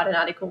you write an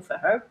article for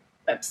her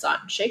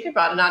website? She could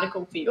write an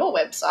article for your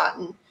website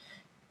and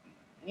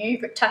you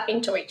could tap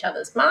into each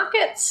other's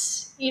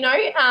markets.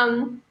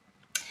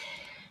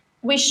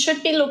 We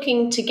should be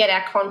looking to get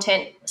our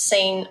content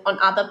seen on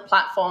other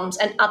platforms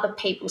and other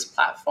people's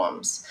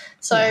platforms.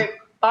 So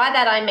by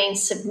that I mean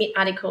submit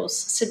articles,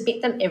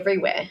 submit them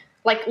everywhere.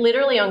 Like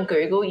literally on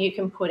Google you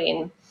can put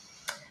in,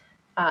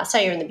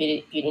 say you're in the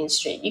beauty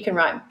industry, you can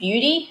write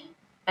beauty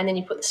and then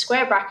you put the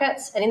square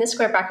brackets, and in the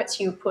square brackets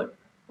you put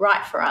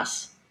write for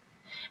us.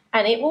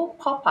 And it will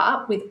pop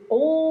up with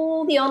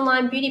all the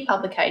online beauty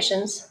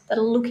publications that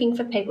are looking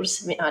for people to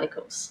submit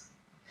articles.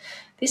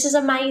 This is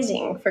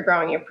amazing for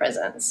growing your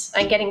presence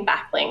and getting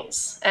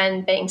backlinks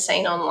and being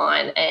seen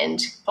online and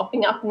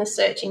popping up in the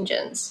search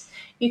engines.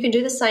 You can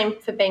do the same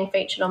for being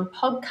featured on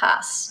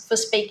podcasts, for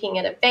speaking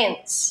at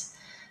events.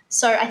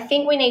 So I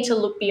think we need to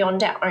look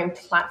beyond our own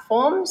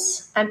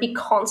platforms and be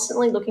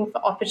constantly looking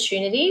for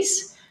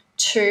opportunities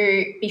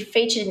to be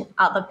featured in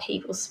other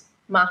people's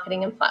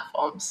marketing and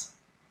platforms.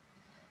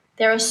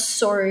 There are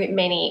so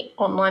many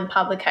online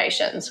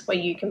publications where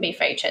you can be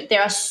featured.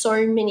 There are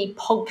so many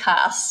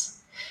podcasts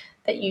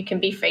that you can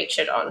be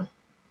featured on.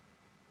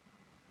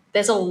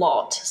 There's a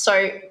lot.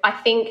 So I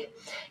think,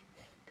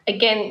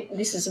 again,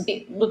 this is a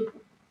bit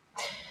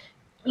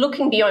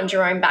looking beyond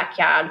your own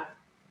backyard.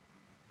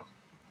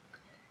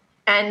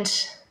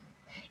 And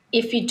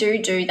if you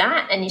do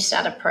that and you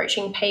start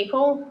approaching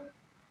people,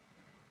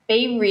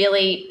 be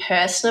really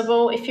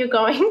personable. If you're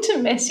going to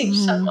message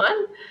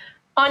someone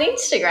on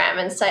Instagram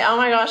and say, oh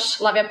my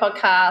gosh, love your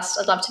podcast,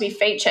 I'd love to be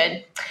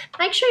featured,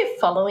 make sure you're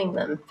following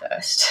them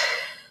first.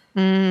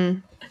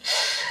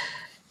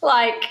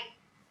 Like,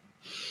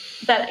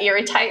 that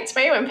irritates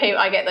me when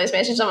I get those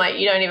messages. I'm like,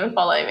 you don't even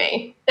follow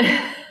me.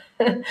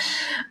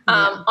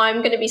 I'm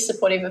going to be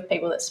supportive of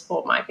people that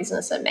support my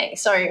business and me.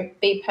 So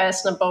be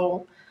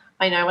personable.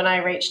 I know when I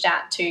reached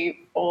out to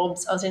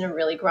Forbes, I was in a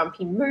really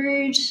grumpy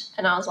mood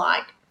and I was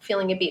like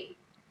feeling a bit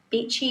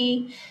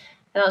bitchy.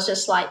 And I was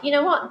just like, you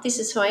know what? This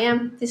is who I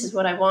am. This is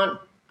what I want.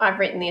 I've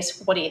written this.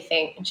 What do you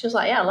think? And she was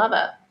like, yeah, I love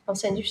it. I'll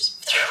send you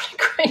through an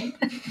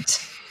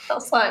agreement. I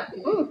was like,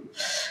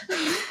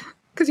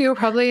 Because you were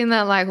probably in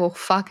that like, well,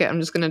 fuck it, I'm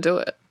just going to do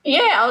it.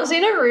 Yeah, I was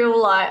in a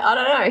real I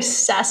don't know,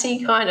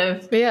 sassy kind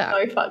of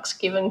no fucks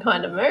given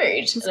kind of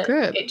mood. That's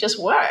good. It just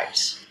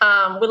worked.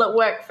 Will it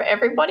work for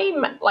everybody?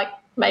 Like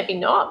maybe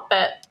not,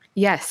 but...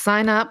 Yes,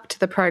 sign up to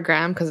the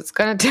program because it's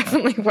going to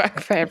definitely work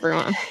for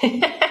everyone.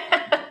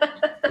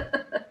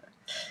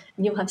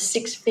 You'll have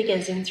 6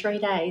 figures in 3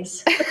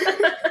 days.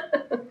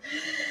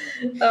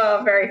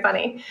 Oh, very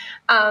funny.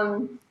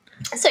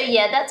 So,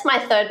 yeah, that's my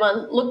third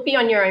one. Look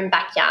beyond your own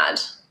backyard.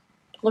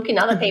 Look in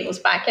other people's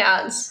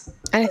backyards.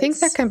 And I think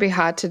that can be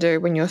hard to do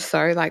when you're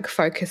so, like,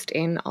 focused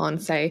in on,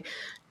 say,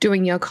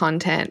 doing your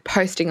content,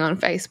 posting on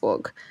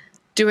Facebook,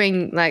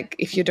 doing, like,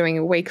 if you're doing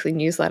a weekly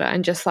newsletter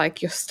and just,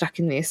 like, you're stuck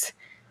in this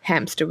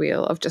hamster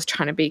wheel of just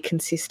trying to be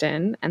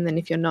consistent. And then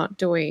if you're not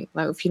doing,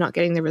 like, if you're not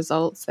getting the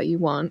results that you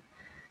want,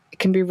 it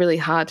can be really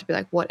hard to be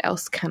like, what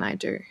else can I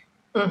do?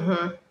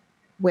 Mm-hmm.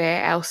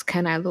 Where else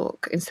can I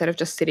look instead of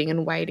just sitting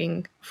and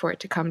waiting for it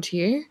to come to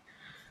you?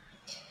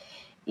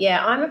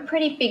 Yeah, I'm a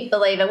pretty big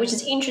believer, which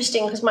is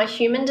interesting because my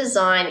human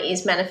design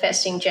is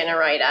manifesting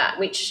generator,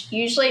 which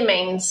usually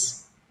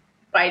means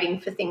waiting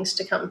for things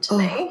to come to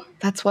me.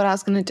 That's what I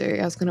was going to do.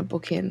 I was going to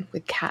book in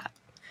with Kat.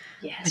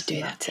 Yes, I'll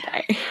do that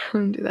today.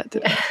 I'm going to do that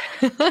today.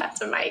 Yeah,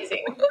 that's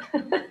amazing.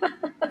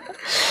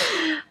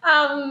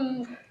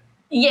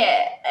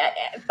 Yeah,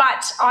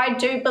 but I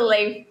do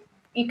believe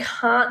you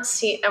can't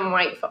sit and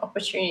wait for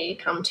opportunity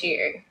to come to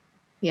you.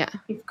 Yeah.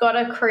 You've got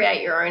to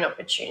create your own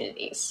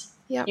opportunities.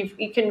 Yeah.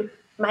 You can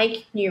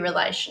make new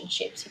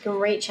relationships. You can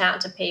reach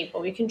out to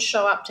people. You can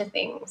show up to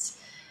things.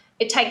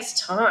 It takes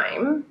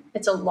time.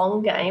 It's a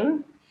long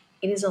game.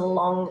 It is a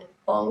long,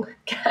 long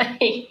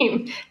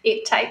game.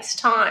 It takes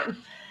time.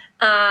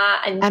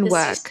 And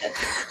work.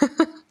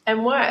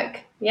 And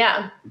work,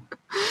 yeah.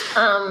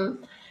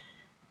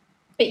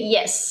 But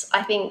yes,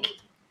 I think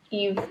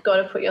you've got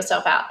to put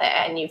yourself out there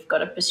and you've got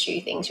to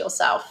pursue things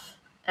yourself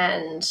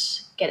and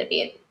get a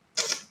bit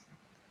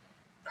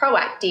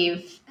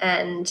proactive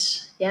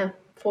and,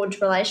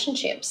 forge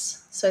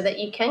relationships so that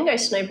you can go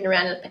snooping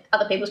around in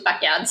other people's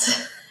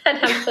backyards and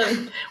have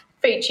them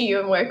feature you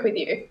and work with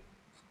you.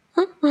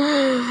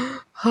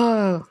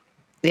 Oh,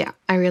 yeah,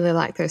 I really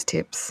like those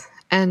tips.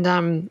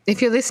 And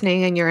if you're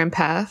listening and you're in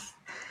Perth,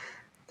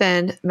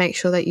 then make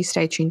sure that you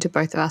stay tuned to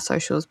both of our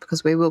socials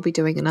because we will be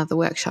doing another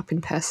workshop in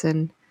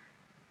person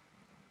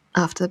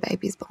After the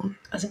baby's born.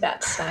 I was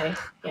about to say,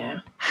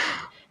 yeah.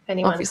 If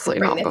anyone Obviously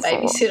could bring not their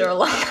before. babysitter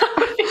along, that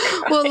would be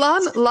great.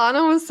 Well,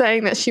 Lana was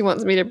saying that she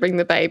wants me to bring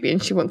the baby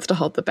and she wants to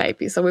hold the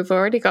baby, so we've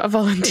already got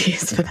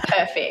volunteers for that.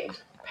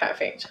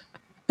 Perfect.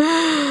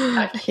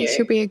 I think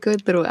she'll be a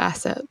good little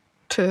asset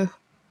to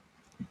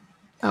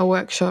our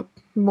workshop,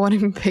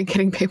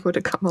 getting people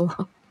to come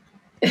along.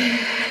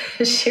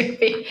 Should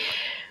be.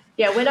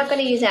 Yeah, we're not going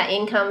to use our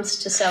incomes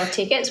to sell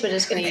tickets. We're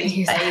just going to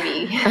use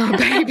baby. Oh,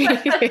 baby.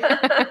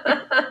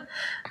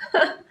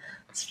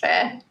 It's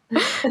fair.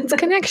 It's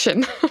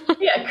connection.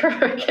 Yeah,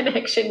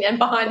 connection and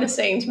behind the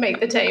scenes meet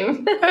the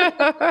team.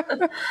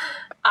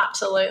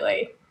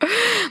 Absolutely.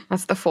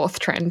 That's the fourth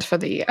trend for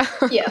the year.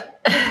 Yeah.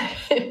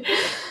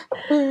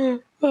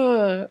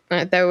 No,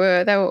 they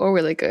were all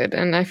really good,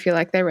 and I feel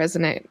like they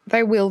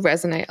will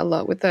resonate a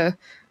lot with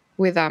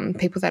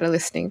people that are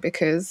listening,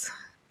 because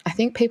I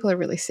think people are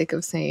really sick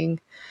of seeing,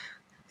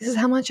 this is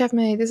how much I've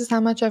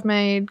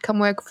made, come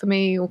work for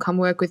me or come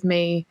work with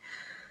me,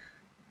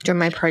 join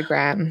my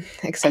program,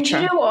 etc. And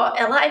you know what,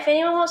 Ella, if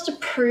anyone wants to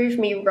prove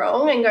me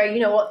wrong and go, you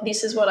know what,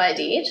 this is what I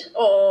did,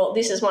 or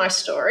this is my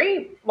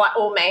story, by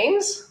all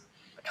means,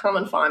 come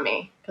and find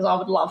me, because I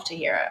would love to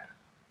hear it.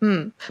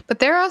 But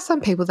there are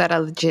some people that are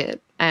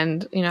legit,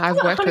 and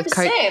I've worked 100%.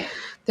 with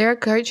there are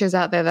coaches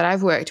out there that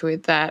I've worked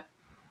with that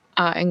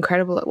are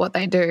incredible at what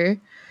they do,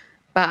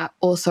 but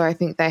also I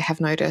think they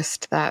have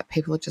noticed that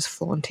people are just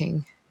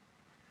flaunting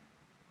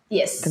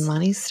the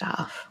money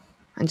stuff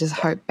and just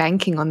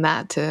banking on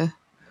that to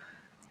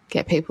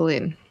get people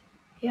in.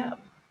 Yeah.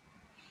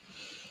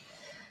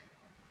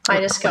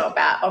 I just go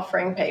about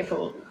offering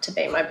people to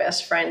be my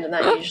best friend, and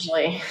that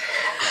usually...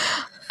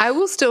 I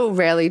will still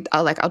rarely –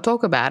 I'll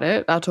talk about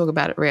it. I'll talk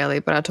about it rarely,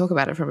 but I'll talk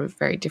about it from a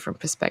very different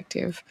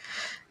perspective.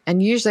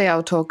 And usually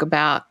I'll talk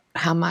about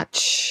how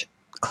much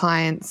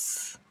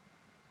clients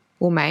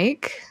will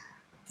make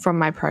from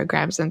my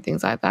programs and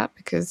things like that,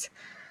 because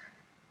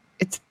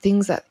it's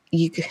things that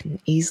you can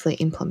easily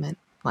implement,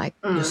 like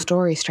your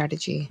story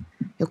strategy,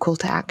 your call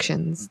to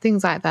actions,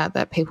 things like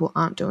that people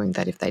aren't doing,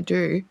 that if they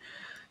do,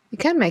 you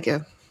can make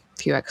a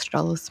few extra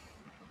dollars.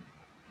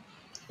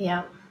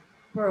 Yeah.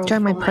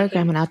 Join my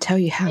program and I'll tell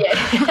you how.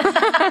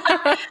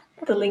 Yeah.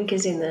 The link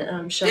is in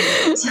the show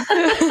notes.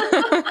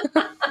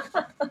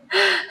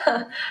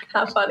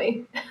 How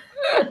funny.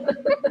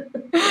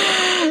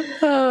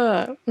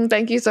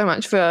 Thank you so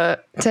much for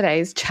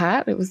today's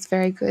chat. It was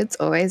very good. It's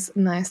always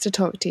nice to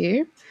talk to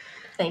you.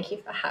 Thank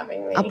you for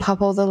having me. I'll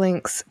pop all the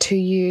links to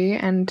you,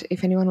 and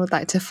if anyone would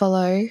like to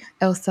follow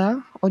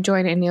Elsa or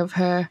join any of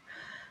her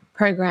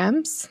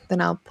programs,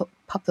 then I'll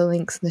pop the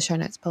links in the show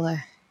notes below.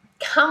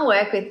 Come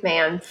work with me.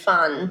 I'm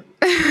fun.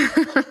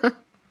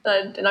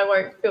 And I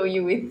won't fill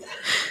you with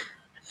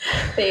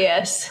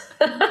BS.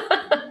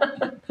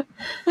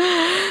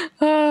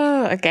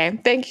 Okay.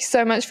 Thank you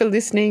so much for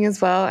listening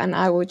as well, and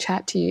I will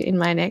chat to you in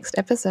my next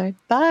episode.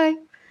 Bye.